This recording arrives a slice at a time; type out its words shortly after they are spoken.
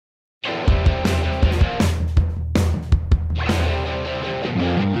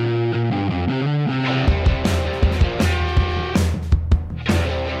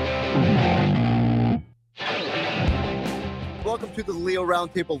Radio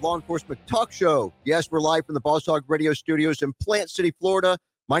Roundtable Law Enforcement Talk Show. Yes, we're live from the Boss Hog Radio Studios in Plant City, Florida.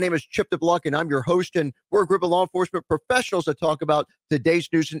 My name is Chip DeBluck, and I'm your host, and we're a group of law enforcement professionals that talk about today's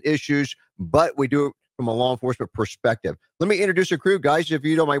news and issues, but we do it from a law enforcement perspective. Let me introduce the crew, guys, if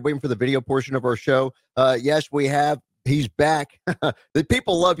you don't mind waiting for the video portion of our show. Yes, we have. He's back. The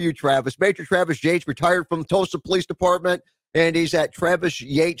people love you, Travis. Major Travis Yates retired from the Tulsa Police Department, and he's at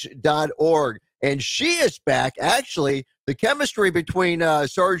travisyates.org. And she is back. Actually, the chemistry between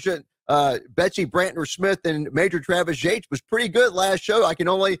Sergeant Betsy Brantner-Smith and Major Travis Yates was pretty good last show. I can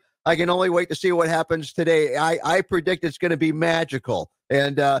only wait to see what happens today. I predict it's going to be magical.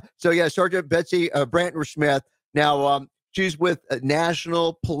 And Sergeant Betsy Brantner-Smith. Now, she's with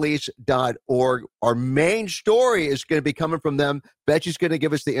nationalpolice.org. Our main story is going to be coming from them. Betsy's going to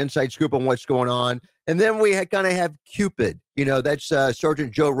give us the inside scoop on what's going on. And then we kind of have Cupid. That's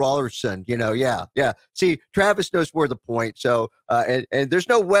Sergeant Joe Rollerson. Yeah. See, Travis knows where the point. So, and there's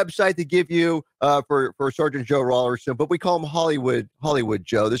no website to give you for Sergeant Joe Rollerson, but we call him Hollywood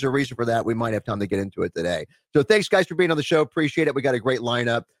Joe. There's a reason for that. We might have time to get into it today. So thanks, guys, for being on the show. Appreciate it. We got a great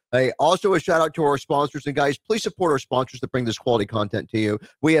lineup. Hey, also a shout out to our sponsors. And guys, please support our sponsors to bring this quality content to you.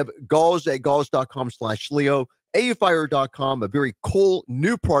 We have Galls at galls.com/Leo, AUFire.com, a very cool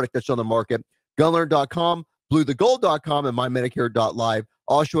new product that's on the market, gunlearn.com, bluethegold.com, and mymedicare.live.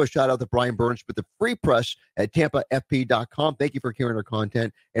 Also a shout out to Brian Burns with the free press at tampafp.com. Thank you for carrying our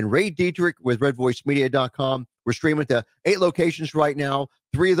content. And Ray Dietrich with redvoicemedia.com. We're streaming to 8 locations right now.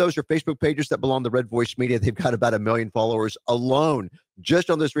 3 of those are Facebook pages that belong to Red Voice Media. They've got about 1 million followers alone just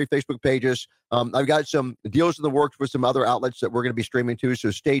on those 3 Facebook pages. I've got some deals in the works with some other outlets that we're going to be streaming to,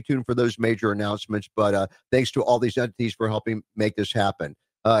 so stay tuned for those major announcements. But thanks to all these entities for helping make this happen.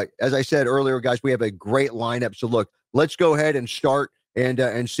 As I said earlier, guys, we have a great lineup. So look, let's go ahead and start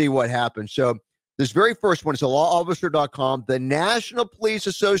and see what happens. So this very first one is lawofficer.com. The National Police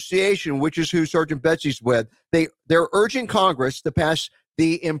Association, which is who Sergeant Betsy's with, they're urging Congress to pass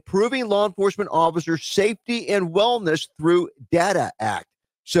the Improving Law Enforcement Officers Safety and Wellness Through Data Act.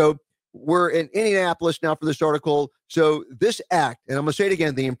 So we're in Indianapolis now for this article. So this act, and I'm going to say it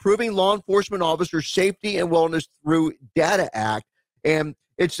again, the Improving Law Enforcement Officers Safety and Wellness Through Data Act, and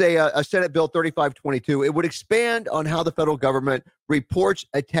it's a Senate Bill 3522. It would expand on how the federal government reports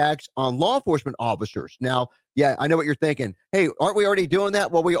attacks on law enforcement officers. Now, yeah, I know what you're thinking. Hey, aren't we already doing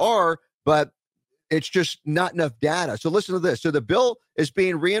that? Well, we are, but it's just not enough data. So listen to this. So the bill is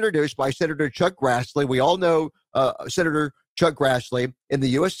being reintroduced by Senator Chuck Grassley. We all know Senator Chuck Grassley in the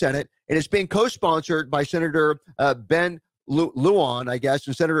U.S. Senate, and it's being co-sponsored by Senator Ben Lujan, I guess,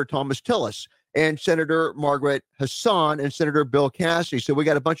 and Senator Thomas Tillis, and Senator Margaret Hassan, and Senator Bill Cassidy. So we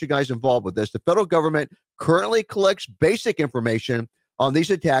got a bunch of guys involved with this. The federal government currently collects basic information on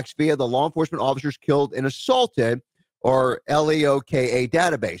these attacks via the Law Enforcement Officers Killed and Assaulted, or LEOKA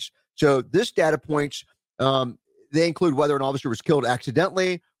database. So this data points, they include whether an officer was killed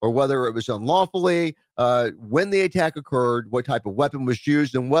accidentally or whether it was unlawfully, when the attack occurred, what type of weapon was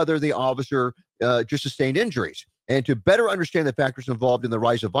used, and whether the officer just sustained injuries. And to better understand the factors involved in the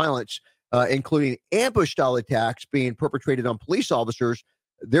rise of violence, including ambush-style attacks being perpetrated on police officers,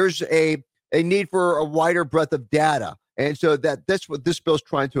 there's a need for a wider breadth of data. And so that's what this bill is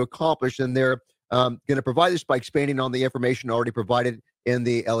trying to accomplish, and they're going to provide this by expanding on the information already provided in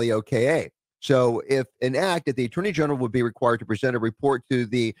the LEOKA. So if enacted, the Attorney General would be required to present a report to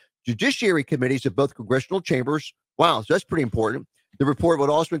the judiciary committees of both congressional chambers. Wow, so that's pretty important. The report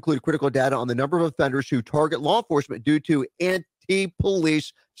would also include critical data on the number of offenders who target law enforcement due to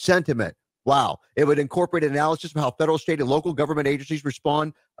anti-police sentiment. Wow. It would incorporate analysis of how federal, state, and local government agencies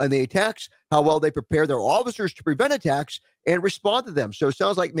respond on the attacks, how well they prepare their officers to prevent attacks and respond to them. So it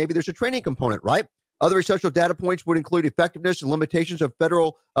sounds like maybe there's a training component, right? Other essential data points would include effectiveness and limitations of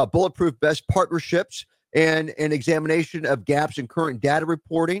federal bulletproof vest partnerships, and an examination of gaps in current data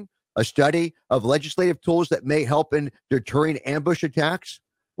reporting, a study of legislative tools that may help in deterring ambush attacks.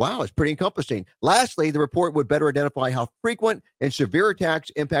 Wow, it's pretty encompassing. Lastly, the report would better identify how frequent and severe attacks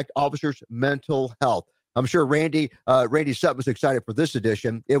impact officers' mental health. I'm sure Randy Sutton was excited for this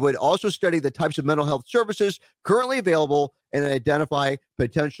edition. It would also study the types of mental health services currently available and identify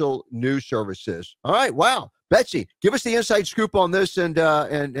potential new services. All right, wow. Betsy, give us the inside scoop on this and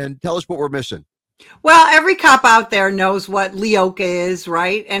tell us what we're missing. Well, every cop out there knows what LEOKA is,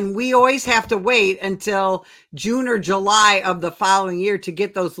 right? And we always have to wait until June or July of the following year to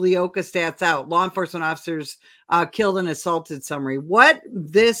get those LEOKA stats out, law enforcement officers killed and assaulted summary. What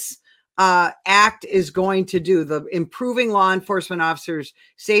this act is going to do, the Improving Law Enforcement Officers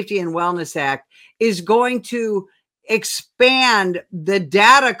Safety and Wellness Act, is going to expand the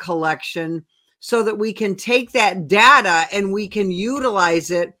data collection so that we can take that data and we can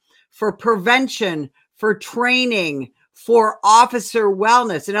utilize it for prevention, for training, for officer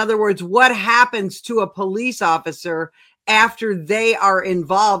wellness. In other words, what happens to a police officer after they are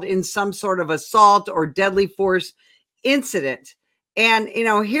involved in some sort of assault or deadly force incident? And,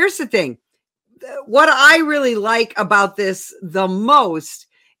 here's the thing. What I really like about this the most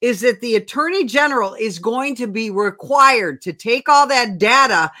is that the Attorney General is going to be required to take all that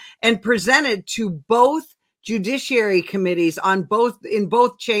data and present it to both judiciary committees in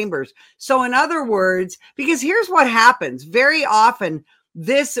both chambers. So in other words, because here's what happens very often,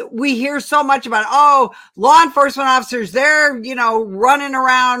 we hear so much about, law enforcement officers, they're, running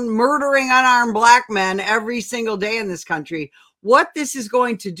around murdering unarmed black men every single day in this country. What this is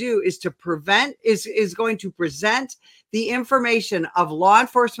going to do is is going to present the information of law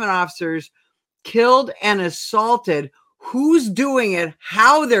enforcement officers killed and assaulted, who's doing it,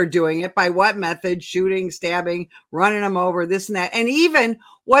 how they're doing it, by what method, shooting, stabbing, running them over, this and that, and even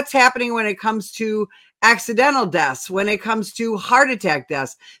what's happening when it comes to accidental deaths, when it comes to heart attack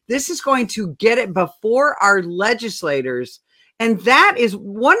deaths. This is going to get it before our legislators. And that is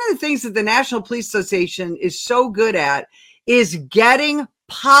one of the things that the National Police Association is so good at, is getting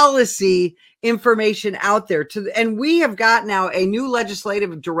policy information out there and we have got now a new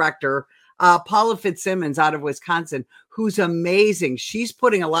legislative director, Paula Fitzsimmons out of Wisconsin, who's amazing. She's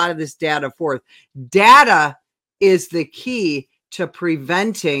putting a lot of this data forth. Data is the key to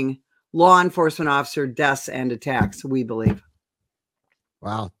preventing law enforcement officer deaths and attacks, we believe.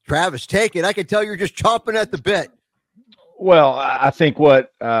 Wow. Travis, take it. I can tell you're just chomping at the bit. Well, I think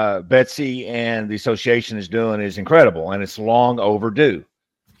what Betsy and the association is doing is incredible, and it's long overdue.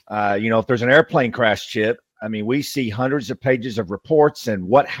 If there's an airplane crash, Chip, I mean, we see hundreds of pages of reports and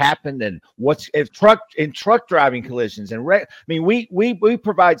what happened and truck driving collisions we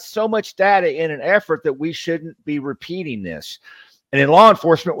provide so much data in an effort that we shouldn't be repeating this. And in law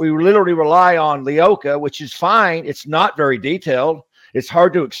enforcement, we literally rely on LEOCA, which is fine. It's not very detailed. It's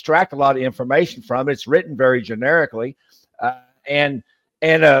hard to extract a lot of information from it. It's written very generically. And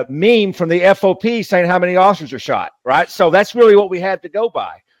a meme from the FOP saying how many officers are shot, right? So that's really what we had to go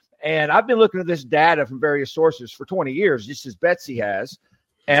by. And I've been looking at this data from various sources for 20 years, just as Betsy has.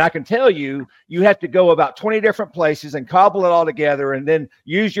 And I can tell you, you have to go about 20 different places and cobble it all together and then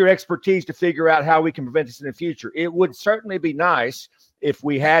use your expertise to figure out how we can prevent this in the future. It would certainly be nice if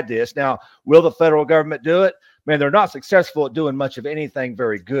we had this. Now, will the federal government do it? Man, they're not successful at doing much of anything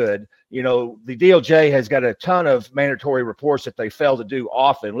very good. The DOJ has got a ton of mandatory reports that they fail to do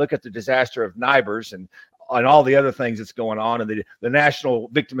often. Look at the disaster of Nibers and all the other things that's going on. And the National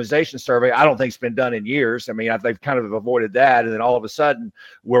Victimization Survey, I don't think it's been done in years. I mean, they've kind of avoided that. And then all of a sudden,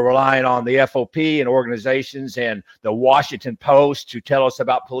 we're relying on the FOP and organizations and the Washington Post to tell us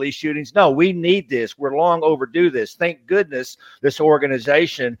about police shootings. No, we need this. We're long overdue this. Thank goodness this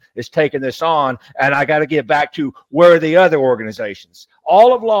organization is taking this on. And I got to get back to where are the other organizations?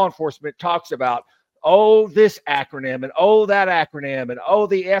 All of law enforcement talks about, this acronym and that acronym and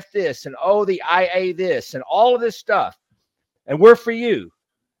the F this and the IA this and all of this stuff. And we're for you.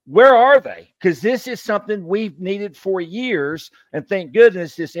 Where are they? Because this is something we've needed for years. And thank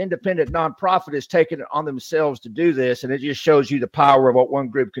goodness this independent nonprofit has taken it on themselves to do this. And it just shows you the power of what one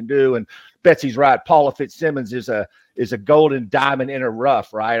group can do. And Betsy's right. Paula Fitzsimmons is a golden diamond in a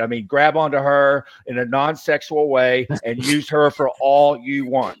rough, right? I mean, grab onto her in a non-sexual way and use her for all you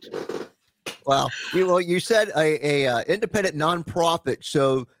want. Well, you said a independent nonprofit.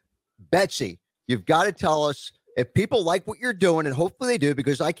 So, Betsy, you've got to tell us if people like what you're doing, and hopefully they do,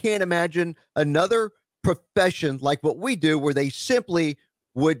 because I can't imagine another profession like what we do where they simply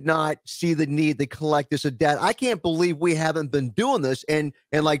would not see the need to collect this data. I can't believe we haven't been doing this. And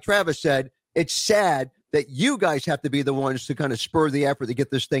like Travis said, it's sad that you guys have to be the ones to kind of spur the effort to get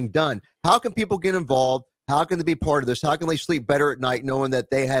this thing done. How can people get involved? How can they be part of this? How can they sleep better at night knowing that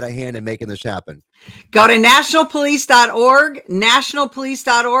they had a hand in making this happen? Go to nationalpolice.org,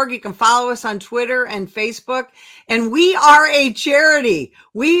 nationalpolice.org. You can follow us on Twitter and Facebook. And we are a charity.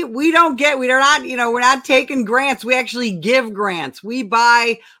 We're not taking grants. We actually give grants. We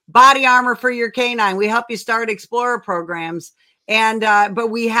buy body armor for your canine. We help you start Explorer programs. But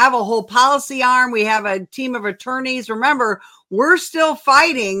we have a whole policy arm. We have a team of attorneys. Remember, we're still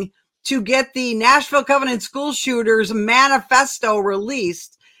fighting to get the Nashville Covenant school shooters manifesto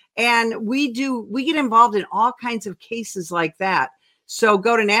released. And we get involved in all kinds of cases like that. So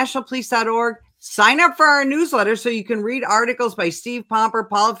go to nationalpolice.org, sign up for our newsletter so you can read articles by Steve Pomper,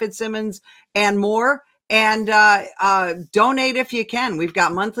 Paula Fitzsimmons, and more. And donate if you can. We've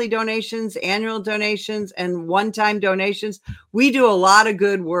got monthly donations, annual donations, and one-time donations. We do a lot of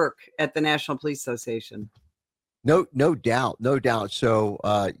good work at the National Police Association. No doubt. So,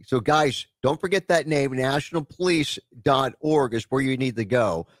 guys, don't forget that name. Nationalpolice.org is where you need to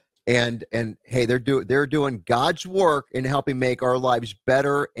go. And hey, they're doing God's work in helping make our lives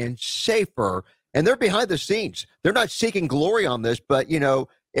better and safer. And they're behind the scenes. They're not seeking glory on this, but you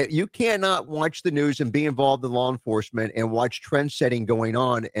cannot watch the news and be involved in law enforcement and watch trend setting going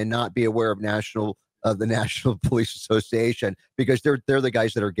on and not be aware of the National Police Association, because they're the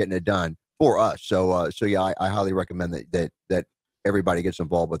guys that are getting it done for us. So yeah, I highly recommend that everybody gets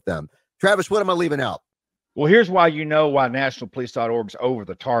involved with them. Travis, what am I leaving out? Well, here's why why nationalpolice.org is over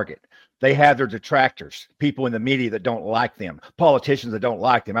the target. They have their detractors, people in the media that don't like them, politicians that don't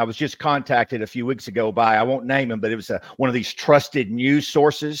like them. I was just contacted a few weeks ago by, I won't name them, but it was one of these trusted news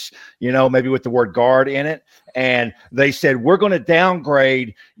sources, maybe with the word guard in it. And they said, we're going to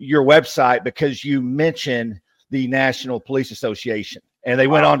downgrade your website because you mentioned the National Police Association. And they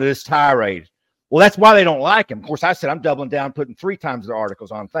went on to this tirade. Well, that's why they don't like him. Of course, I said, I'm doubling down, putting 3 times the articles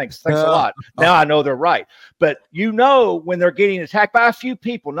on. Thanks a lot. Now I know they're right. But when they're getting attacked by a few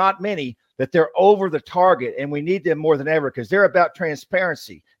people, not many, that they're over the target, and we need them more than ever because they're about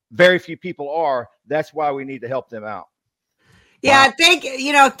transparency. Very few people are. That's why we need to help them out. Yeah,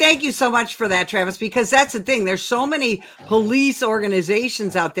 thank you so much for that, Travis, because that's the thing. There's so many police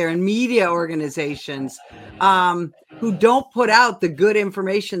organizations out there and media organizations who don't put out the good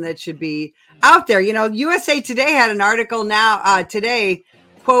information that should be out there. USA Today had an article today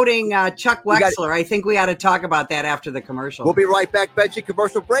quoting Chuck Wexler. I think we ought to talk about that after the commercial. We'll be right back, Betsy.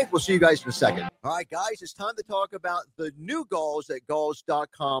 Commercial break. We'll see you guys in a second. All right, guys, it's time to talk about the new Galls at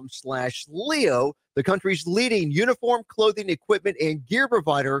galls.com/Leo, the country's leading uniform, clothing, equipment, and gear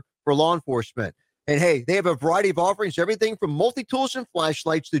provider for law enforcement. And hey, they have a variety of offerings, everything from multi-tools and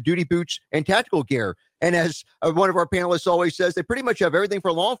flashlights to duty boots and tactical gear. And as one of our panelists always says, they pretty much have everything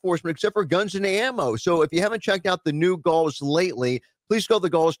for law enforcement except for guns and ammo. So if you haven't checked out the new Galls lately, please go to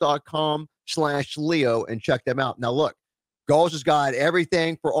galls.com/Leo and check them out. Now, look, Galls has got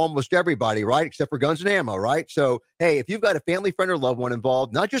everything for almost everybody, right? Except for guns and ammo, right? So, hey, if you've got a family, friend, or loved one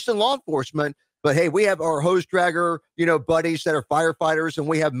involved, not just in law enforcement, but hey, we have our hose dragger, buddies that are firefighters, and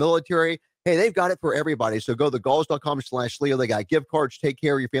we have military. Hey, they've got it for everybody. So go to galls.com/Leo. They got gift cards. Take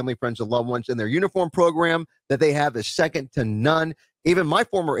care of your family, friends, and loved ones. And their uniform program that they have is second to none. Even my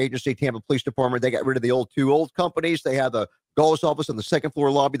former agency, Tampa Police Department, they got rid of the two old companies. They have the Galls office on the second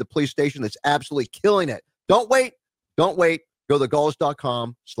floor lobby, the police station that's absolutely killing it. Don't wait. Go to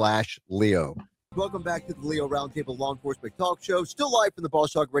galls.com/Leo. Welcome back to the Leo Roundtable Law Enforcement Talk Show. Still live from the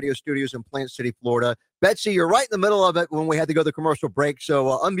Boss Hog Radio Studios in Plant City, Florida. Betsy, you're right in the middle of it when we had to go to the commercial break.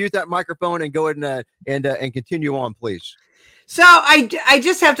 So unmute that microphone and go ahead and continue on, please. So I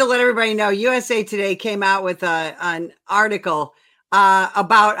just have to let everybody know, USA Today came out with an article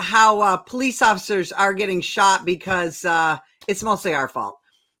about how police officers are getting shot because it's mostly our fault.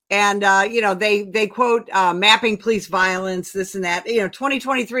 And, they quote mapping police violence, this and that.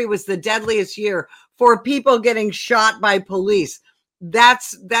 2023 was the deadliest year for people getting shot by police.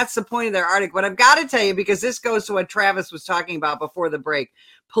 That's the point of their article. But I've got to tell you, because this goes to what Travis was talking about before the break,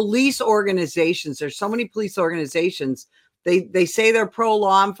 police organizations, there's so many police organizations. They say they're pro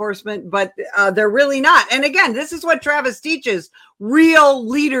law enforcement, but they're really not. And again, this is what Travis teaches: real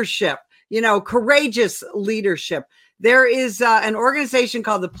leadership, courageous leadership. There is an organization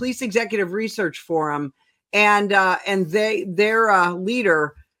called the Police Executive Research Forum, and their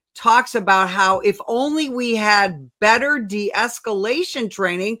leader talks about how if only we had better de-escalation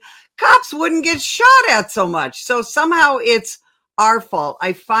training, cops wouldn't get shot at so much. So somehow it's our fault.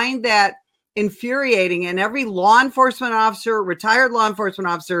 I find that infuriating, and every law enforcement officer, retired law enforcement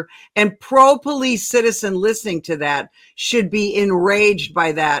officer, and pro-police citizen listening to that should be enraged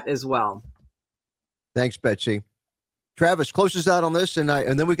by that as well. Thanks, Betsy. Travis, close us out on this, and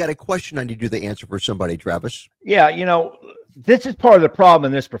then we got a question I need you to answer for somebody, Travis. Yeah, this is part of the problem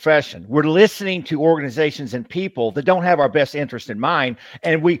in this profession. We're listening to organizations and people that don't have our best interest in mind,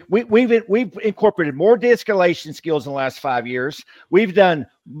 and we've incorporated more de-escalation skills in the last 5 years. We've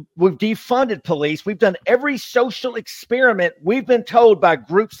defunded police. We've done every social experiment we've been told by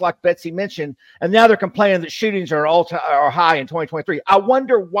groups like Betsy mentioned, and now they're complaining that shootings are high in 2023. I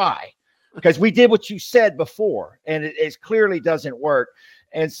wonder why. Because we did what you said before, and it clearly doesn't work.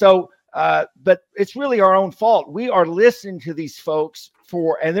 And so, but it's really our own fault. We are listening to these folks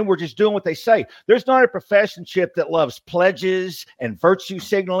for, and then we're just doing what they say. There's not a profession, Chip, that loves pledges and virtue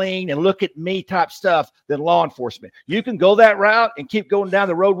signaling and look at me type stuff than law enforcement. You can go that route and keep going down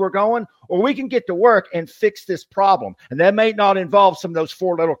the road we're going, or we can get to work and fix this problem. And that may not involve some of those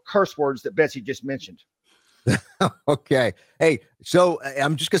 4 little curse words that Betsy just mentioned. Okay. Hey, so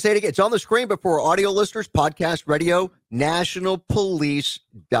I'm just going to say it again. It's on the screen, but for audio listeners, podcast radio,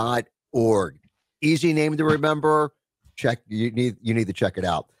 nationalpolice.org. Easy name to remember. You need to check it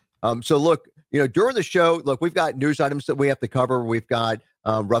out. So look, during the show, look, we've got news items that we have to cover. We've got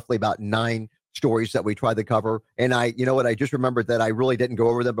roughly about 9 stories that we tried to cover. And I just remembered that I really didn't go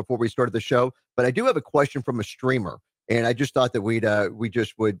over them before we started the show, but I do have a question from a streamer. And I just thought that we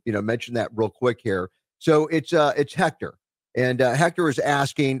just would, mention that real quick here. So it's Hector, and Hector is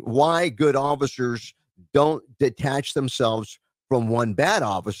asking why good officers don't detach themselves from one bad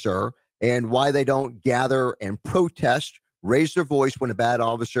officer, and why they don't gather and protest, raise their voice when a bad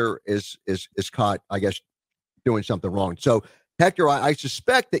officer is caught, I guess, doing something wrong. So Hector, I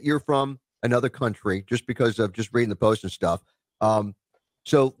suspect that you're from another country just because of just reading the post and stuff.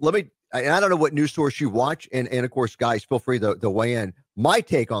 So I don't know what news source you watch, and of course, guys, feel free to weigh in. My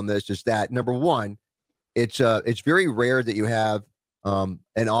take on this is that, number one, it's very rare that you have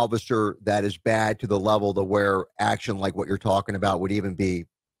an officer that is bad to the level to where action like what you're talking about would even be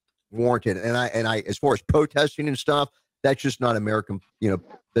warranted. And I as far as protesting and stuff, that's just not American.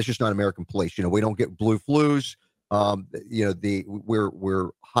 That's just not American police. We don't get blue flus. We're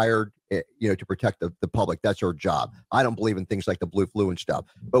hired, to protect the public. That's our job. I don't believe in things like the blue flu and stuff.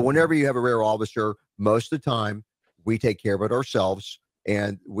 But whenever you have a rare officer, most of the time we take care of it ourselves.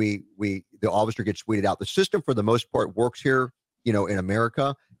 And the officer gets weeded out. The system, for the most part, works here, in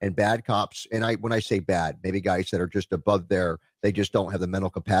America. And bad cops, and when I say bad, maybe guys that are just above there, they just don't have the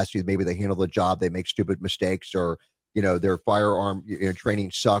mental capacity. Maybe they handle the job, they make stupid mistakes, or their firearm training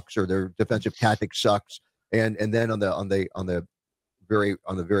sucks, or their defensive tactic sucks. And then on the very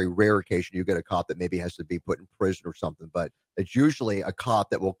rare occasion, you get a cop that maybe has to be put in prison or something. But it's usually a cop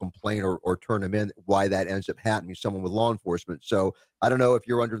that will complain or turn them in. Why that ends up happening, someone with law enforcement. So I don't know if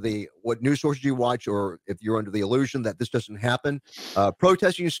you're under what news sources you watch, or if you're under the illusion that this doesn't happen.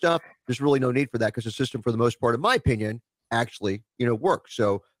 Protesting stuff, there's really no need for that, because the system, for the most part, in my opinion, actually, works.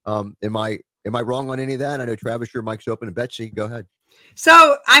 So am I wrong on any of that? I know, Travis, your mic's open, and Betsy, go ahead.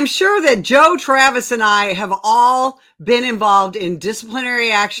 So I'm sure that Joe, Travis, and I have all been involved in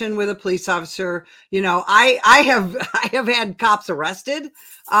disciplinary action with a police officer. I have had cops arrested.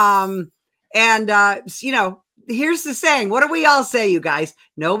 Here's the saying. What do we all say, you guys?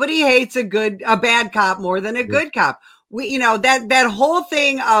 Nobody hates a bad cop more than a good cop. That whole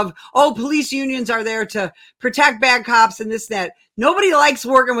thing of, police unions are there to protect bad cops and this, that. Nobody likes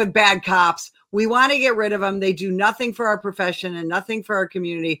working with bad cops. We want to get rid of them. They do nothing for our profession and nothing for our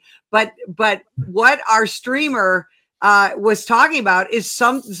community. But what our streamer was talking about is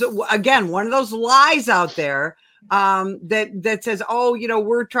one of those lies out there that says,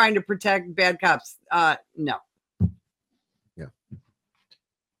 we're trying to protect bad cops. No. Yeah.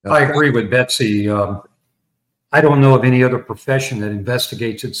 I agree with Betsy. I don't know of any other profession that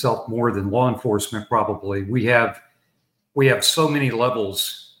investigates itself more than law enforcement. Probably we have so many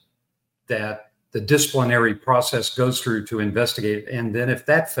levels that the disciplinary process goes through to investigate. And then if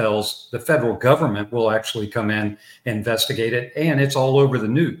that fails, the federal government will actually come in and investigate it. And it's all over the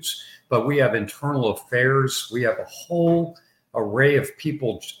news. But we have internal affairs. We have a whole array of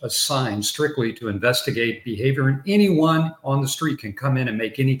people assigned strictly to investigate behavior. And anyone on the street can come in and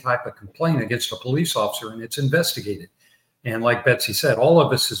make any type of complaint against a police officer, and it's investigated. And like Betsy said, all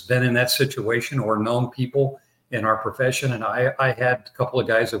of us has been in that situation or known people in our profession. And I had a couple of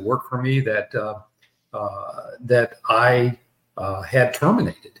guys that worked for me that I had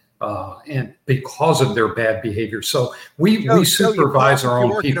terminated and because of their bad behavior. So we supervise our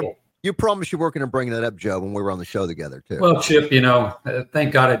own people. You promised you weren't going to bring that up, Joe, when we were on the show together, too. Well, Chip,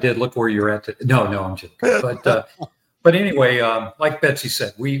 thank God I did. Look where you're at. No, I'm joking. But anyway, like Betsy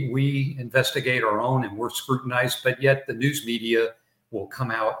said, we investigate our own and we're scrutinized, but yet the news media will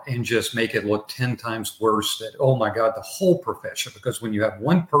come out and just make it look 10 times worse, that, oh my God, the whole profession, because when you have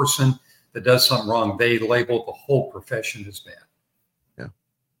one person that does something wrong, they label the whole profession as bad.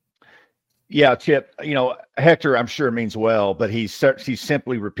 Yeah, Chip, Hector, I'm sure means well, but he's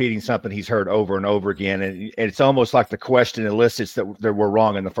simply repeating something he's heard over and over again. And it's almost like the question elicits that we're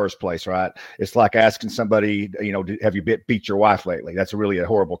wrong in the first place, right? It's like asking somebody, have you beat your wife lately? That's really a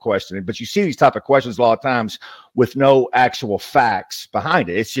horrible question. But you see these type of questions a lot of times with no actual facts behind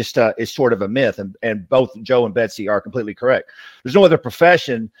it. It's just it's sort of a myth. And both Joe and Betsy are completely correct. There's no other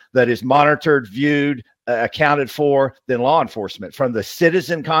profession that is monitored, viewed, accounted for than law enforcement, from the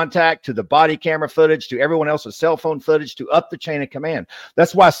citizen contact to the body camera footage to everyone else's cell phone footage to up the chain of command.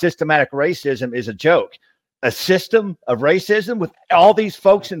 That's why systematic racism is a joke. A system of racism with all these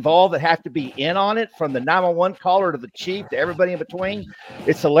folks involved that have to be in on it, from the 911 caller to the chief to everybody in between.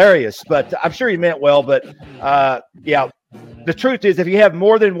 It's hilarious, but I'm sure he meant well. But yeah, the truth is, if you have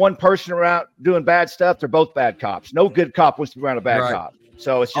more than one person around doing bad stuff, they're both bad cops. No good cop wants to be around a bad cop.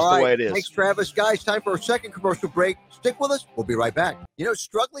 So it's just the way it is. Thanks, Travis. Guys, time for a second commercial break. Stick with us. We'll be right back.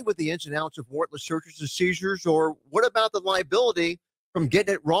 Struggling with the ins and outs of warrantless searches and seizures, or what about the liability from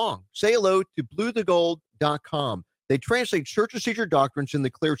getting it wrong? Say hello to bluethegold.com. They translate search and seizure doctrines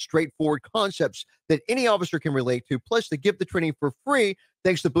into clear, straightforward concepts that any officer can relate to. Plus, they give the training for free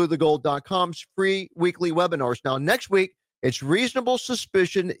thanks to bluethegold.com's free weekly webinars. Now, next week, it's Reasonable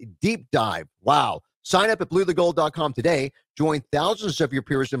Suspicion Deep Dive. Wow. Sign up at bluethegold.com today. Join thousands of your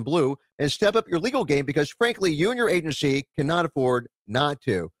peers in blue and step up your legal game, because, frankly, you and your agency cannot afford not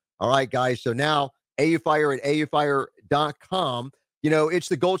to. All right, guys. So now, AUFire at AUFire.com. It's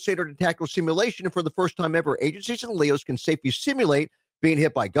the gold standard in tactical simulation. And for the first time ever, agencies and LEOs can safely simulate being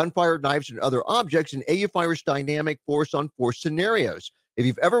hit by gunfire, knives, and other objects in AUFire's dynamic force-on-force scenarios. If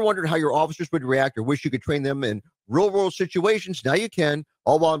you've ever wondered how your officers would react or wish you could train them in real-world situations, now you can,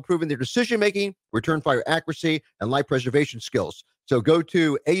 all while improving their decision-making, return fire accuracy, and life preservation skills. So go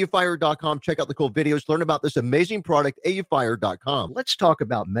to AUFire.com, check out the cool videos, learn about this amazing product, AUFire.com. Let's talk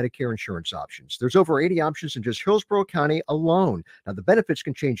about Medicare insurance options. There's over 80 options in just Hillsborough County alone. Now, the benefits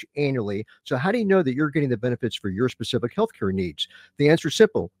can change annually, so how do you know that you're getting the benefits for your specific healthcare needs? The answer is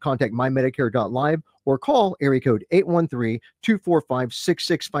simple. Contact mymedicare.live or call area code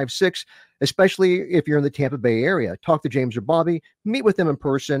 813-245-6656, especially if you're in the Tampa Bay area. Talk to James or Bobby, meet with them in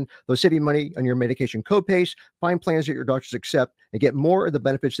person. They'll save you money on your medication copays, find plans that your doctors accept, and get more of the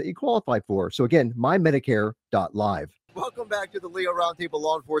benefits that you qualify for. So again, mymedicare.live. Welcome back to the Leo Roundtable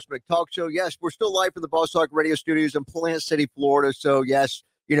Law Enforcement Talk Show. Yes, we're still live from the Boss Talk Radio Studios in Plant City, Florida. So yes,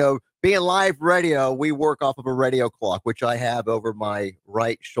 being live radio, we work off of a radio clock, which I have over my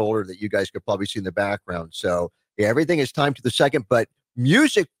right shoulder that you guys could probably see in the background. So yeah, everything is timed to the second, but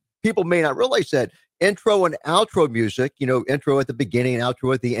music, people may not realize that intro and outro music, intro at the beginning and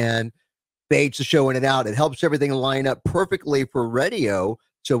outro at the end, fades the show in and out. It helps everything line up perfectly for radio,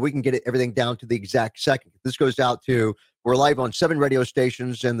 so we can get everything down to the exact second. This goes out to, we're live on 7 radio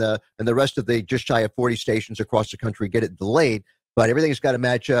stations, and the rest of the just shy of 40 stations across the country get it delayed, but everything's got to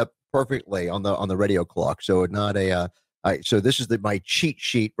match up perfectly on the radio clock. So not so this is my cheat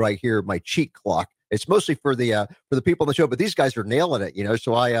sheet right here, my cheat clock. It's mostly for the people on the show, but these guys are nailing it,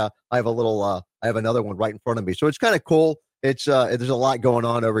 So I have a little I have another one right in front of me, so it's kind of cool. It's there's a lot going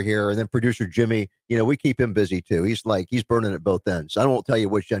on over here, and then producer Jimmy, we keep him busy too. He's burning at both ends. I won't tell you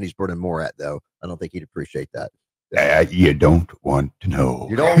which end he's burning more at, though. I don't think he'd appreciate that. You don't want to know.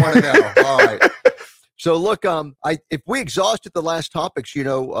 You don't want to know. All right. So look, if we exhausted the last topics,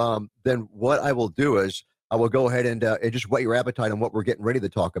 then what I will do is I will go ahead and just whet your appetite on what we're getting ready to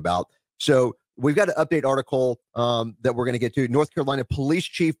talk about. So we've got an update article that we're going to get to. North Carolina police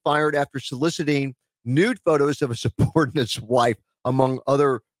chief fired after soliciting nude photos of a subordinate's wife, among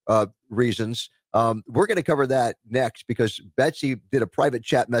other reasons. We're going to cover that next, because Betsy did a private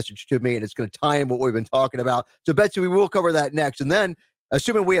chat message to me, and it's going to tie in what we've been talking about. So Betsy, we will cover that next. And then,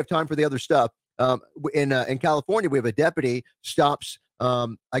 assuming we have time for the other stuff, in California, we have a deputy stops,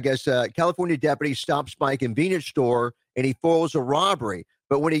 California deputy stops by a convenience store, and he foils a robbery.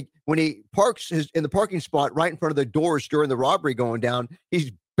 But when he parks in the parking spot right in front of the doors during the robbery going down,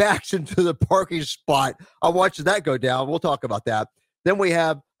 he backs into the parking spot. I watched that go down. We'll talk about that. Then we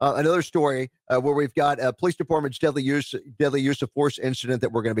have another story where we've got a police department's deadly use of force incident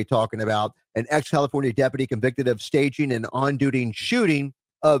that we're going to be talking about. An ex-California deputy convicted of staging an on-duty shooting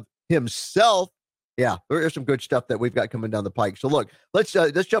of himself. Yeah, there's some good stuff that we've got coming down the pike. So look, let's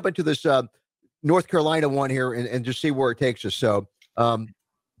jump into this North Carolina one here and just see where it takes us. So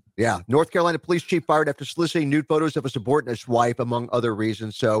North Carolina police chief fired after soliciting nude photos of a subordinate's wife, among other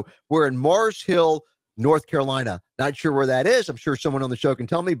reasons. So we're in Mars Hill, North Carolina. Not sure where that is. I'm sure someone on the show can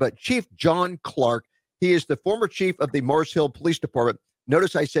tell me, but Chief John Clark, he is the former chief of the Mars Hill Police Department.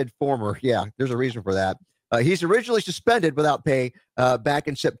 Notice I said former. Yeah, there's a reason for that. He's originally suspended without pay back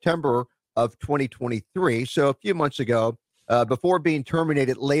in September of 2023, so a few months ago, before being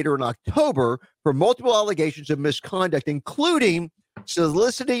terminated later in October for multiple allegations of misconduct, including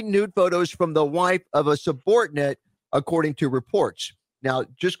soliciting nude photos from the wife of a subordinate, according to reports. Now,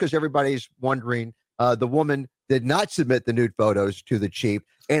 just because everybody's wondering, the woman did not submit the nude photos to the chief,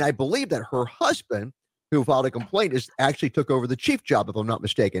 and I believe that her husband, who filed a complaint, actually took over the chief job, if I'm not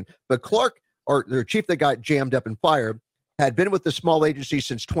mistaken. But Clark or their chief that got jammed up and fired, had been with the small agency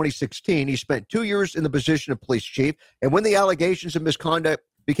since 2016. He spent 2 years in the position of police chief. And when the allegations of misconduct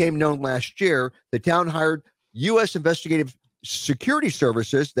became known last year, the town hired U.S. Investigative Security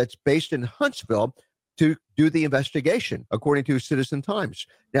Services, that's based in Huntsville, to do the investigation, according to Citizen Times.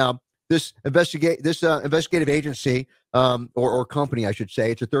 Now, this investigative agency or company, I should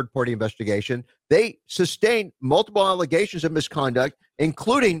say, it's a third-party investigation. They sustained multiple allegations of misconduct,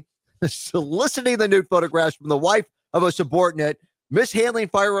 including soliciting the nude photographs from the wife of a subordinate, mishandling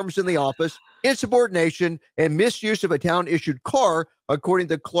firearms in the office, insubordination, and misuse of a town-issued car, according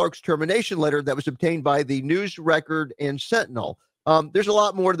to Clark's termination letter that was obtained by the News Record and Sentinel. There's a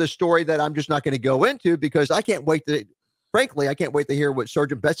lot more to the story that I'm just not going to go into because I can't wait to hear what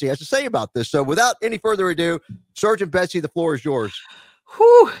Sergeant Betsy has to say about this. So without any further ado, Sergeant Betsy, the floor is yours.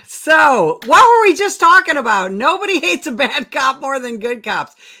 Whew. So what were we just talking about? Nobody hates a bad cop more than good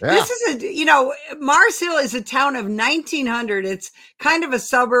cops. Yeah. This is Mars Hill is a town of 1,900. It's kind of a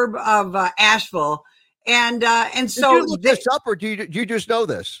suburb of Asheville. And so did you look this up or do you just know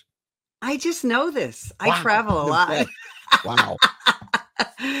this? I just know this. Wow. I travel a lot. Wow.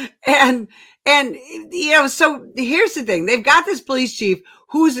 and so here's the thing. They've got this police chief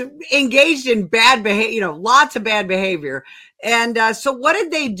who's engaged in bad behavior, lots of bad behavior. And so what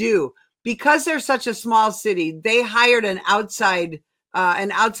did they do? Because they're such a small city, they hired an outside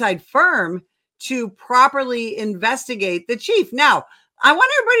firm to properly investigate the chief. Now, I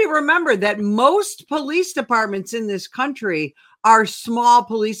want everybody to remember that most police departments in this country are small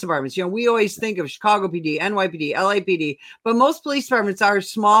police departments. We always think of Chicago PD, NYPD, LAPD, but most police departments are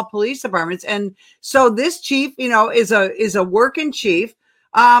small police departments. And so this chief, is a working chief.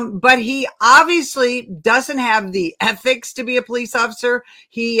 But he obviously doesn't have the ethics to be a police officer.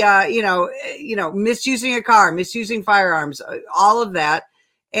 He, misusing a car, misusing firearms, all of that.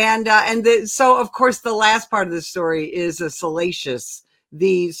 So of course the last part of the story is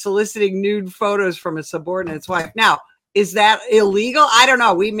the soliciting nude photos from a subordinate's wife. Now, is that illegal? I don't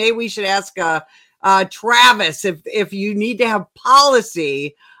know. We should ask, Travis if you need to have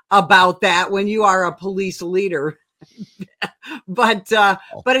policy about that when you are a police leader. But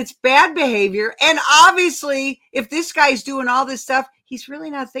it's bad behavior. And obviously, if this guy's doing all this stuff, he's really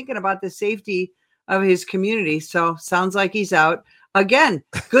not thinking about the safety of his community. So sounds like he's out. Again,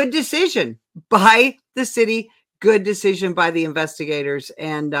 good decision by the city, good decision by the investigators.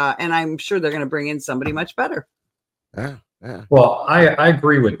 And I'm sure they're going to bring in somebody much better. Yeah. Well, I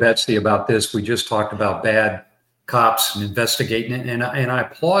agree with Betsy about this. We just talked about bad cops and investigating it. And I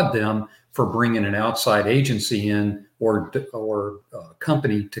applaud them for bringing an outside agency in or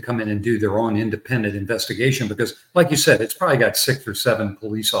company to come in and do their own independent investigation. Because like you said, it's probably got 6 or 7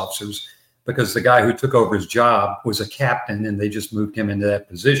 police officers because the guy who took over his job was a captain and they just moved him into that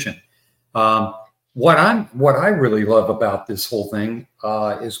position. What I really love about this whole thing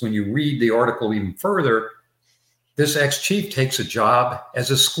is when you read the article even further, this ex-chief takes a job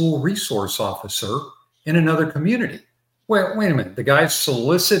as a school resource officer in another community. Wait a minute. The guy's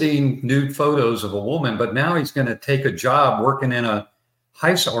soliciting nude photos of a woman, but now he's going to take a job working in a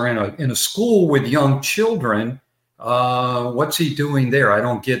high school or in a school with young children. What's he doing there? I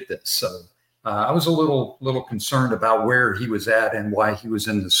don't get this. So I was a little concerned about where he was at and why he was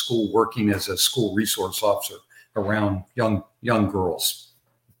in the school working as a school resource officer around young girls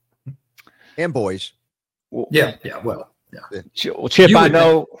and boys. Well, yeah. Well, Chip,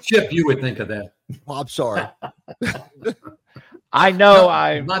 Chip, you would think of that. Well, I'm sorry. I know.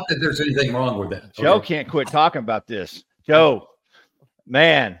 Not that there's anything wrong with that. Joe can't quit talking about this. Joe,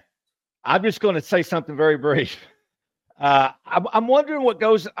 man, I'm just going to say something very brief. I'm wondering what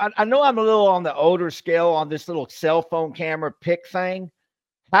goes. I know I'm a little on the older scale on this little cell phone camera pick thing.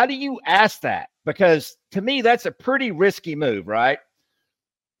 How do you ask that? Because to me, that's a pretty risky move, right?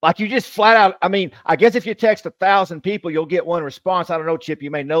 Like you just flat out, I guess if you text 1,000 people, you'll get one response. I don't know, Chip,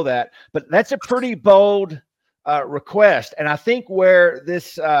 you may know that, but that's a pretty bold request. And I think where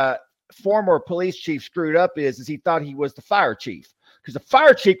this former police chief screwed up is he thought he was the fire chief, because the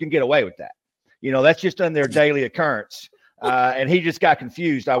fire chief can get away with that. That's just in their daily occurrence. And he just got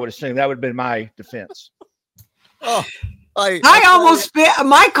confused, I would assume. That would have been my defense. Oh, I almost spit.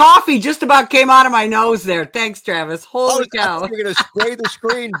 My coffee just about came out of my nose there. Thanks, Travis. Holy cow. You're going to spray the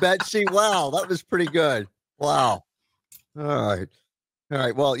screen, Betsy. Wow, that was pretty good. Wow. All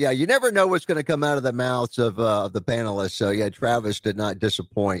right. Well, yeah, you never know what's going to come out of the mouths of the panelists. So, yeah, Travis did not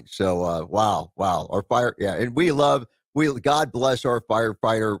disappoint. So, wow. Our fire. Yeah. And God bless our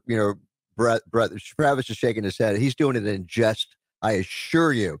firefighter, Brett. Travis is shaking his head. He's doing it in jest. I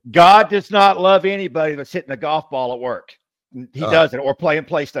assure you. God does not love anybody that's hitting a golf ball at work. He doesn't, or playing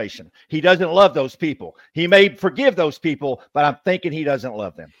PlayStation. He doesn't love those people. He may forgive those people, but I'm thinking he doesn't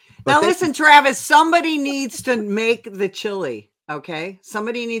love them. Now, listen, Travis, somebody needs to make the chili, okay?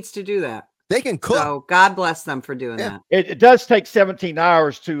 Somebody needs to do that. They can cook. So God bless them for doing that. It does take 17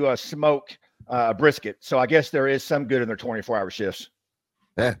 hours to smoke a brisket. So I guess there is some good in their 24-hour shifts.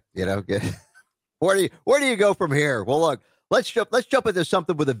 Yeah, good. Where do you go from here? Well, look, let's jump into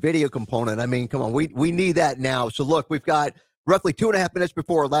something with a video component. I mean, come on, we need that now. So look, we've got roughly 2.5 minutes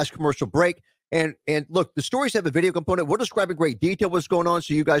before our last commercial break. And look, the stories have a video component. We'll describe in great detail what's going on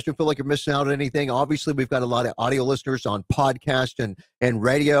so you guys don't feel like you're missing out on anything. Obviously, we've got a lot of audio listeners on podcast and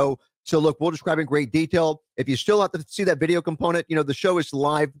radio. So look, we'll describe in great detail. If you still have to see that video component, the show is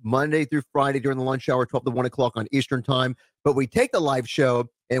live Monday through Friday during the lunch hour, 12 to 1 o'clock on Eastern time. But we take the live show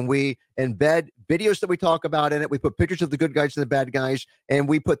and we embed videos that we talk about in it. We put pictures of the good guys and the bad guys, and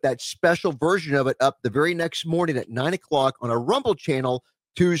we put that special version of it up the very next morning at 9 o'clock on our Rumble channel,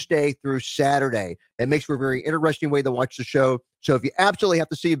 Tuesday through Saturday. It makes for a very interesting way to watch the show. So if you absolutely have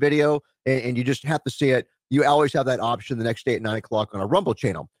to see a video and you just have to see it, you always have that option the next day at 9 o'clock on our Rumble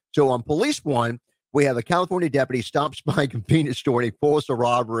channel. So on Police One, we have a California deputy stops by a convenience store and he pulls a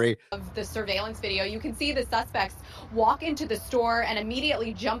robbery. Of the surveillance video, you can see the suspects walk into the store and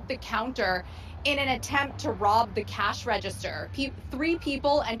immediately jump the counter in an attempt to rob the cash register. 3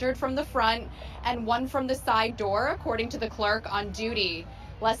 people entered from the front and 1 from the side door, according to the clerk on duty.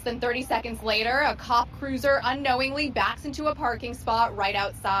 Less than 30 seconds later, a cop cruiser unknowingly backs into a parking spot right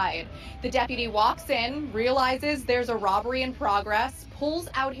outside. The deputy walks in, realizes there's a robbery in progress, pulls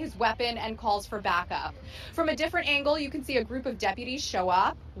out his weapon and calls for backup. From a different angle, you can see a group of deputies show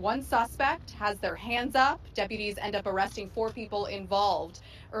up. 1 suspect has their hands up. Deputies end up arresting 4 people involved.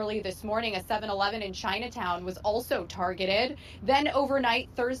 Early this morning, a 7-Eleven in Chinatown was also targeted. Then overnight,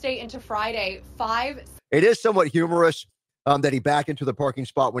 Thursday into Friday, 5... It is somewhat humorous that he backed into the parking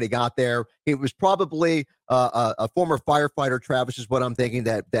spot when he got there. It was probably a former firefighter, Travis, is what I'm thinking,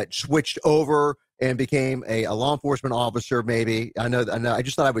 that switched over and became a law enforcement officer, maybe. I know. I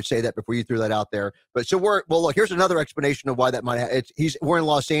just thought I would say that before you threw that out there. But so look, here's another explanation of why that might happen. We're in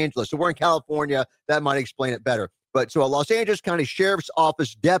Los Angeles, so we're in California. That might explain it better. But so a Los Angeles County Sheriff's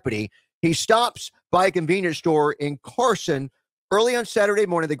Office deputy, he stops by a convenience store in Carson early on Saturday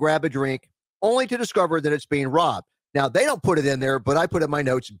morning to grab a drink, only to discover that it's being robbed. Now, they don't put it in there, but I put in my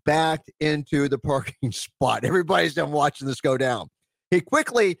notes, backed into the parking spot. Everybody's done watching this go down. He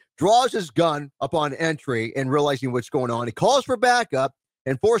quickly draws his gun upon entry and realizing what's going on. He calls for backup,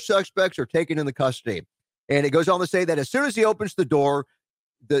 and 4 suspects are taken into custody. And it goes on to say that as soon as he opens the door,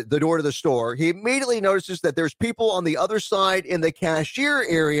 the door to the store, he immediately notices that there's people on the other side in the cashier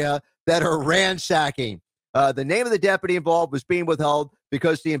area that are ransacking. The name of the deputy involved was being withheld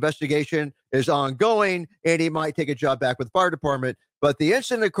because the investigation is ongoing and he might take a job back with the fire department. But the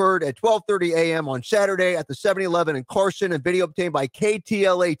incident occurred at 12:30 a.m. on Saturday at the 7-Eleven in Carson, and video obtained by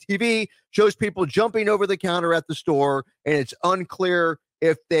KTLA TV shows people jumping over the counter at the store, and it's unclear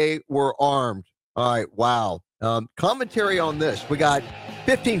if they were armed. All right, wow. Commentary on this. We got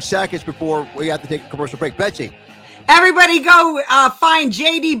 15 seconds before we have to take a commercial break. Betsy. Everybody go find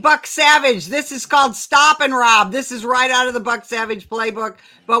JD Buck Savage. This is called Stop and Rob. This is right out of the Buck Savage playbook,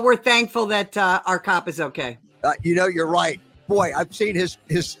 but we're thankful that our cop is okay. You're right. Boy, I've seen his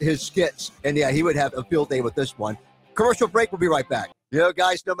skits, and yeah, he would have a field day with this one. Commercial break. We'll be right back.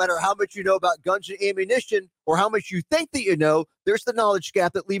 Guys, no matter how much you know about guns and ammunition or how much you think that you know, there's the knowledge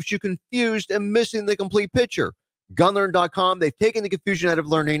gap that leaves you confused and missing the complete picture. Gunlearn.com, they've taken the confusion out of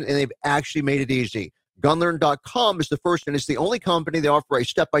learning, and they've actually made it easy. Gunlearn.com is the first and it's the only company that offer a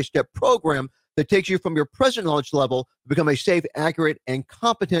step-by-step program that takes you from your present knowledge level to become a safe, accurate, and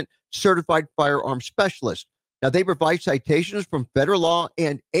competent certified firearm specialist. Now, they provide citations from federal law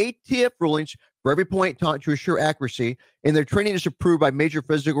and ATF rulings for every point taught to assure accuracy, and their training is approved by major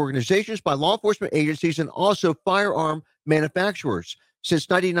physical organizations, by law enforcement agencies, and also firearm manufacturers. Since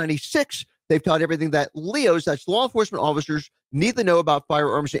 1996, they've taught everything that LEOs, that's law enforcement officers, need to know about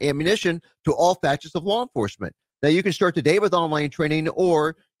firearms and ammunition to all facets of law enforcement. Now, you can start today with online training,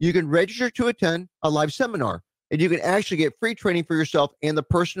 or you can register to attend a live seminar, and you can actually get free training for yourself and the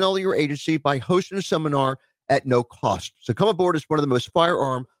personnel of your agency by hosting a seminar at no cost. So come aboard as one of the most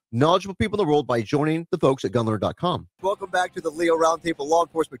firearm knowledgeable people in the world by joining the folks at gunlearn.com. Welcome back to the Leo Roundtable Law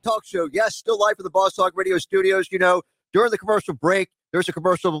Enforcement Talk Show. Yes, still live from the Boss Talk Radio Studios. During the commercial break, there's a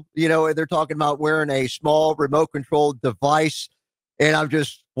commercial, and they're talking about wearing a small remote-controlled device, and I'm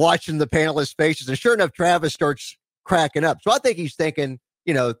just watching the panelists' faces, and sure enough, Travis starts cracking up. So I think he's thinking,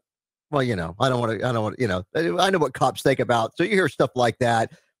 I know what cops think about. So you hear stuff like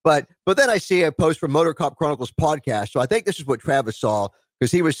that. But then I see a post from Motor Cop Chronicles podcast. So I think this is what Travis saw,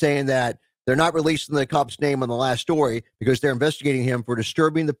 because he was saying that they're not releasing the cop's name on the last story because they're investigating him for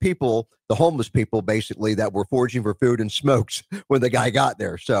disturbing the people, the homeless people, basically, that were foraging for food and smokes when the guy got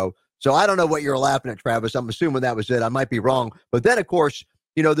there. So I don't know what you're laughing at, Travis. I'm assuming that was it. I might be wrong. But then, of course,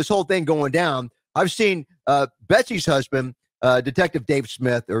 this whole thing going down, I've seen Betsy's husband, Detective Dave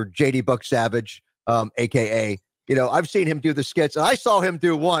Smith, or J.D. Buck Savage, a.k.a., I've seen him do the skits. And I saw him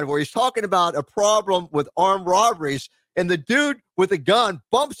do one where he's talking about a problem with armed robberies. And the dude with a gun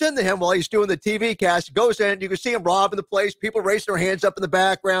bumps into him while he's doing the TV cast, goes in, you can see him robbing the place, people raising their hands up in the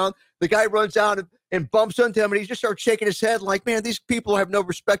background. The guy runs out and bumps into him, and he just starts shaking his head like, man, these people have no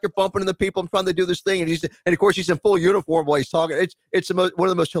respect. They're bumping into the people. I'm trying to do this thing. And of course, he's in full uniform while he's talking. It's one of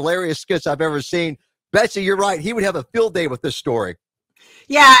the most hilarious skits I've ever seen. Betsy, you're right. He would have a field day with this story.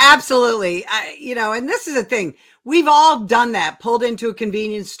 Yeah, absolutely. And this is the thing. We've all done that, pulled into a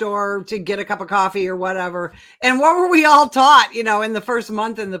convenience store to get a cup of coffee or whatever. And what were we all taught, in the first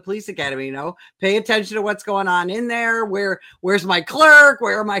month in the police academy, pay attention to what's going on in there. Where's my clerk?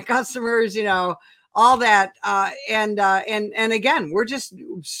 Where are my customers? All that. And again, we're just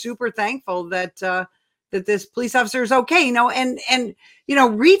super thankful that this police officer is okay,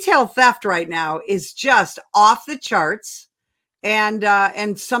 and retail theft right now is just off the charts.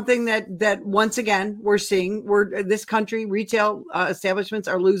 And something that once again we're seeing, this country retail establishments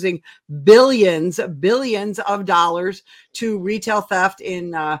are losing billions of dollars to retail theft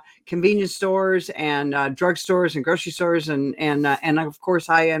in convenience stores and drugstores and grocery stores and of course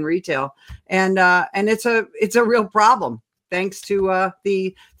high-end retail, and it's a real problem. Thanks to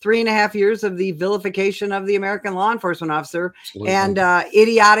the 3.5 years of the vilification of the American law enforcement officer. Absolutely. And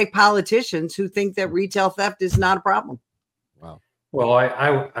idiotic politicians who think that retail theft is not a problem. Wow. Well,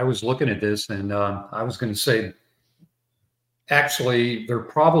 I was looking at this, and I was going to say, actually, they're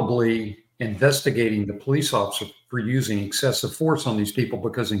probably investigating the police officer for using excessive force on these people,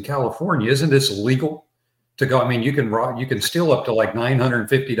 because in California, isn't this illegal to go? I mean, you can steal up to like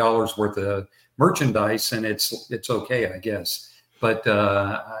 $950 worth of merchandise, and it's okay, I guess. But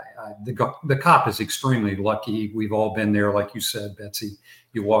the cop is extremely lucky. We've all been there, like you said, Betsy.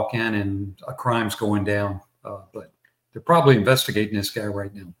 You walk in and a crime's going down, but they're probably investigating this guy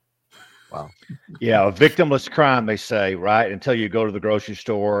right now. Wow. Yeah, a victimless crime, they say, right? Until you go to the grocery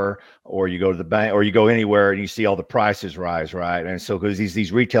store or you go to the bank or you go anywhere and you see all the prices rise, right? And so because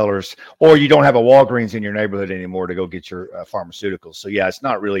these retailers, or you don't have a Walgreens in your neighborhood anymore to go get your pharmaceuticals. So yeah, it's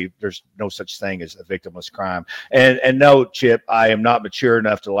not really, there's no such thing as a victimless crime. And no, Chip, I am not mature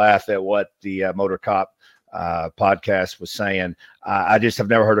enough to laugh at what the Motor Cop podcast was saying. I just have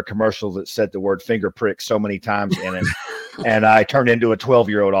never heard a commercial that said the word finger prick so many times in it. And I turned into a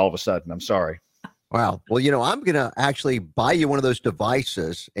 12-year-old all of a sudden. I'm sorry. Wow. Well, I'm going to actually buy you one of those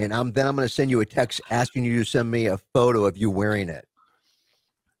devices, and I'm going to send you a text asking you to send me a photo of you wearing it.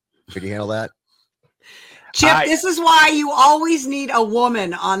 Could you handle that? Chip, this is why you always need a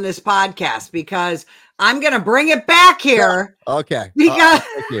woman on this podcast, because I'm going to bring it back here. Okay. Because,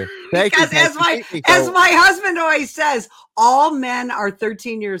 thank you. As my husband always says, all men are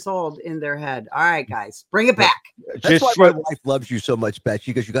 13 years old in their head. All right, guys, bring it back. That's why my wife loves you so much,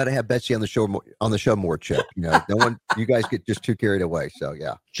 Betsy, because you got to have Betsy on the show more, Chip. You guys get just too carried away. So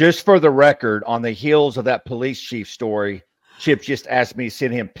yeah. Just for the record, on the heels of that police chief story, Chip just asked me to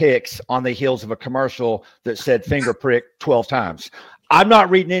send him pics on the heels of a commercial that said finger prick 12 times. I'm not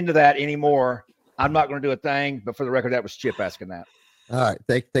reading into that anymore. I'm not going to do a thing, but for the record, that was Chip asking that. All right.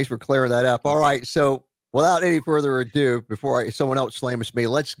 Thanks for clearing that up. All right. So without any further ado, before someone else slams me,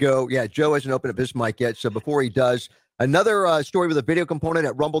 let's go. Yeah, Joe hasn't opened up his mic yet. So before he does, another story with a video component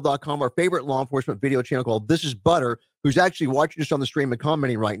at rumble.com, our favorite law enforcement video channel called This Is Butter, who's actually watching us on the stream and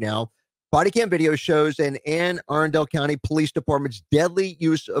commenting right now. Body cam video shows an Anne Arundel County Police Department's deadly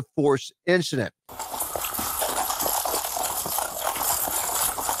use of force incident. They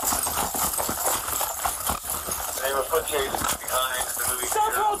were foot chasing behind the movie.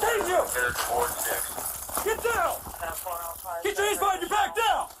 Stop all Taser! Get down! Get your hands behind your back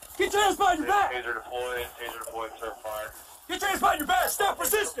down! Get your hands behind your back! Taser deployed, turn fire. Get your hands behind your back, stop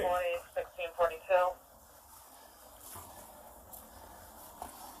resisting! 1642.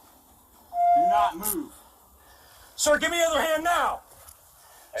 Do not move. Sir, give me your other hand now.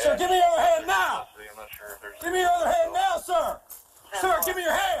 Sir, give me your other hand now. Give me your other hand now, sir. Sir, give me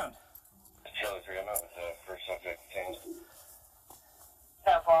your hand. Charlie 3, I'm out with the first subject detained.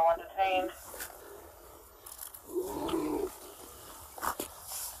 10-4-1 detained.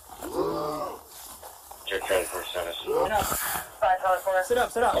 Check Charlie 4 status. Sit up. Sit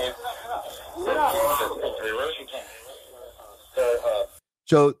up. Sit up. Sit up.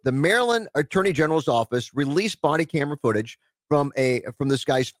 So the Maryland Attorney General's office released body camera footage from this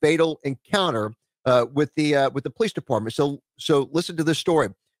guy's fatal encounter with the police department. So listen to this story.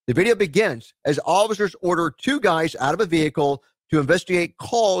 The video begins as officers order two guys out of a vehicle to investigate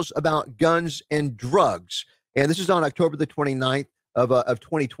calls about guns and drugs. And this is on October the 29th of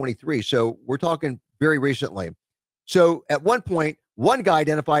 2023. So we're talking very recently. So at one point, one guy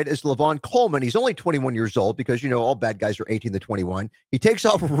identified as Levon Coleman. He's only 21 years old because, all bad guys are 18 to 21. He takes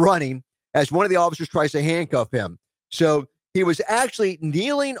off running as one of the officers tries to handcuff him. So he was actually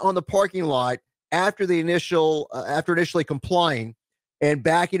kneeling on the parking lot after initially complying and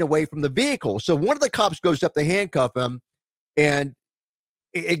backing away from the vehicle. So one of the cops goes up to handcuff him, and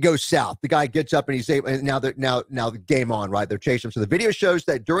it goes south. The guy gets up and he's able, and now the game on, right? They're chasing him. So the video shows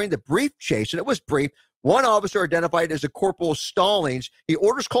that during the brief chase, and it was brief, one officer identified as a Corporal Stallings. He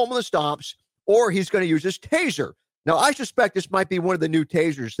orders Coleman to stops, or he's going to use his taser. Now, I suspect this might be one of the new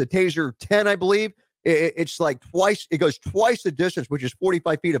tasers, the Taser 10, I believe. It's like twice, it goes twice the distance, which is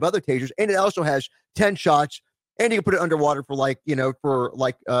 45 feet of other tasers, and it also has 10 shots, and you can put it underwater for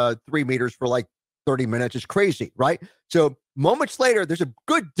 3 meters for like 30 minutes. It's crazy, right? So moments later, there's a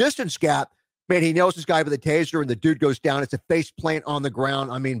good distance gap. Man, he nails this guy with a taser, and the dude goes down. It's a face plant on the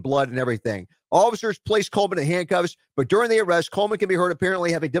ground. I mean, blood and everything. Officers place Coleman in handcuffs, but during the arrest, Coleman can be heard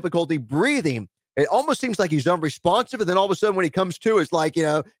apparently having difficulty breathing. It almost seems like he's unresponsive, and then all of a sudden when he comes to, it's like,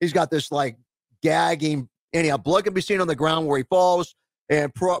 he's got this like gagging. Anyhow, blood can be seen on the ground where he falls,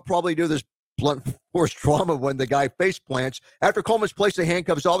 and probably due to this blunt force trauma when the guy face plants. After Coleman's placed in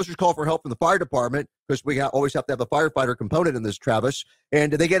handcuffs, officers call for help from the fire department because we always have to have a firefighter component in this, Travis.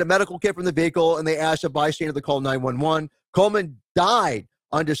 And they get a medical kit from the vehicle, and they ask a bystander to call 911. Coleman died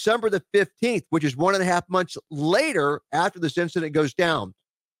on December the 15th, which is 1.5 months later after this incident goes down.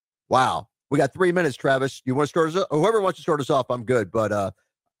 Wow. We got 3 minutes, Travis. You want to start us off? Whoever wants to start us off, I'm good. But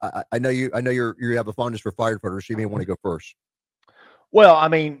I know you have a fondness for firefighters, so you may want to go first. Well, I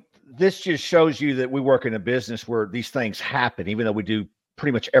mean, this just shows you that we work in a business where these things happen, even though we do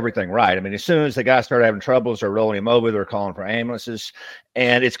pretty much everything right. I mean, as soon as the guys start having troubles, they're rolling him over, they're calling for ambulances.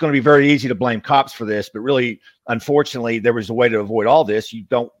 And it's going to be very easy to blame cops for this. But really, unfortunately, there was a way to avoid all this. You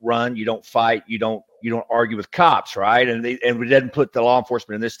don't run, you don't fight, you don't argue with cops, right? And we didn't put the law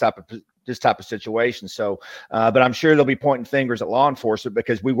enforcement in this type of situation. So, but I'm sure they'll be pointing fingers at law enforcement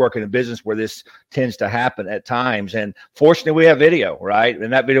because we work in a business where this tends to happen at times. And fortunately, we have video, right?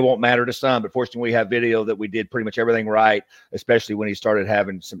 And that video won't matter to some, but fortunately, we have video that we did pretty much everything right, especially when he started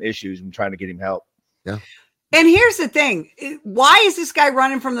having some issues and trying to get him help. Yeah. And here's the thing. Why is this guy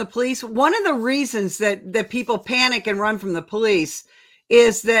running from the police? One of the reasons that people panic and run from the police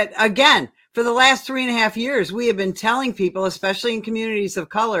is that, again, for the last 3.5 years, we have been telling people, especially in communities of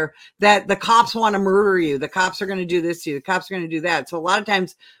color, that the cops want to murder you. The cops are going to do this to you. The cops are going to do that. So a lot of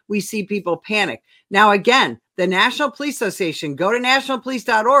times we see people panic. Now, again, the National Police Association, go to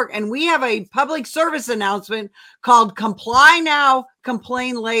nationalpolice.org, and we have a public service announcement called Comply Now,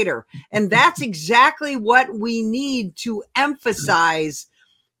 Complain Later. And that's exactly what we need to emphasize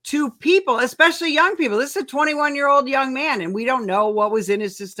to people, especially young people. This is a 21-year-old young man, and we don't know what was in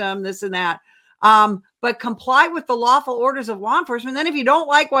his system, this and that. But comply with the lawful orders of law enforcement. Then if you don't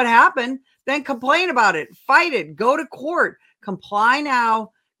like what happened, then complain about it, fight it, go to court, comply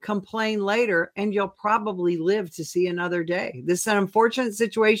now, complain later, and you'll probably live to see another day. This is an unfortunate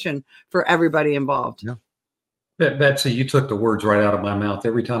situation for everybody involved. Yeah. Betsy, you took the words right out of my mouth.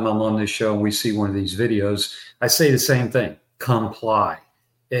 Every time I'm on this show and we see one of these videos, I say the same thing, comply.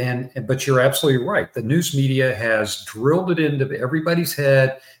 But you're absolutely right. The news media has drilled it into everybody's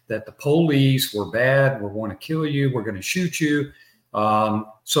head that the police were bad, we're going to kill you, we're going to shoot you.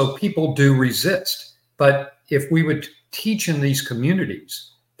 So people do resist. But if we would teach in these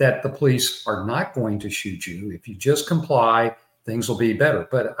communities that the police are not going to shoot you, if you just comply, things will be better.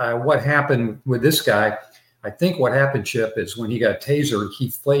 But what happened with this guy, I think what happened, Chip, is when he got tasered, he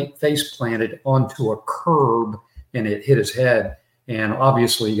face planted onto a curb and it hit his head. And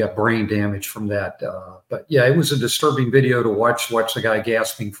obviously, he got brain damage from that. But yeah, it was a disturbing video to watch the guy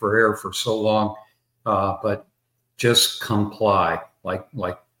gasping for air for so long. But just comply, like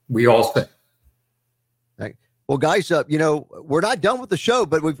we all say. Right. Well, guys, we're not done with the show,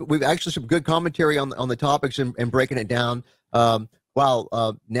 but we've actually some good commentary on the topics and breaking it down.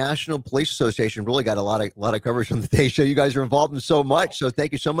 Wow, National Police Association really got a lot of coverage on the day show. You guys are involved in so much, so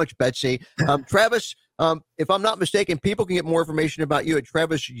thank you so much, Betsy. Travis. If I'm not mistaken, people can get more information about you at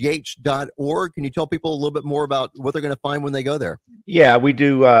travisyates.org. Can you tell people a little bit more about what they're going to find when they go there? Yeah, we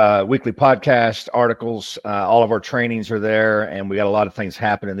do weekly podcast articles. All of our trainings are there, and we got a lot of things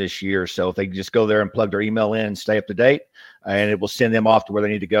happening this year. So if they can just go there and plug their email in and stay up to date, and it will send them off to where they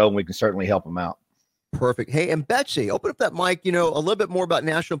need to go, and we can certainly help them out. Perfect. Hey, and Betsy, open up that mic, a little bit more about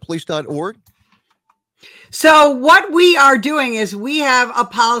nationalpolice.org. So what we are doing is we have a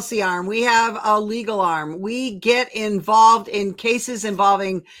policy arm, we have a legal arm. We get involved in cases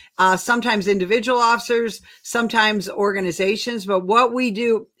involving sometimes individual officers, sometimes organizations. But what we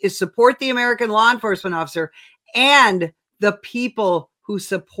do is support the American law enforcement officer and the people who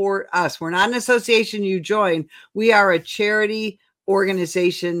support us. We're not an association you join. We are a charity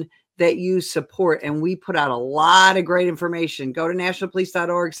organization that you support, and we put out a lot of great information. Go to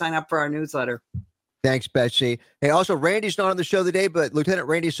nationalpolice.org, sign up for our newsletter. Thanks, Betsy. Hey, also, Randy's not on the show today, but Lieutenant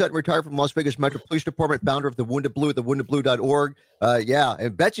Randy Sutton retired from Las Vegas Metro Police Department, founder of the Wounded Blue at thewoundedblue.org. Yeah,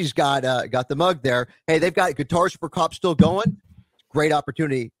 and Betsy's got the mug there. Hey, they've got Guitars for Cops still going. Great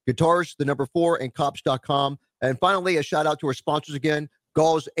opportunity. Guitars, the number 4, and cops.com. And finally, a shout out to our sponsors again,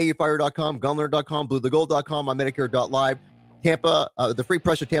 Galls, AUFire.com, Gunlearn.com, BlueTheGold.com, MyMedicare.live, Tampa, the Free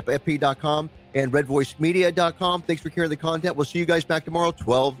Press of TampaFP.com, and RedVoiceMedia.com. Thanks for carrying the content. We'll see you guys back tomorrow,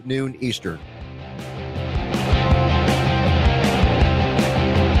 12 noon Eastern.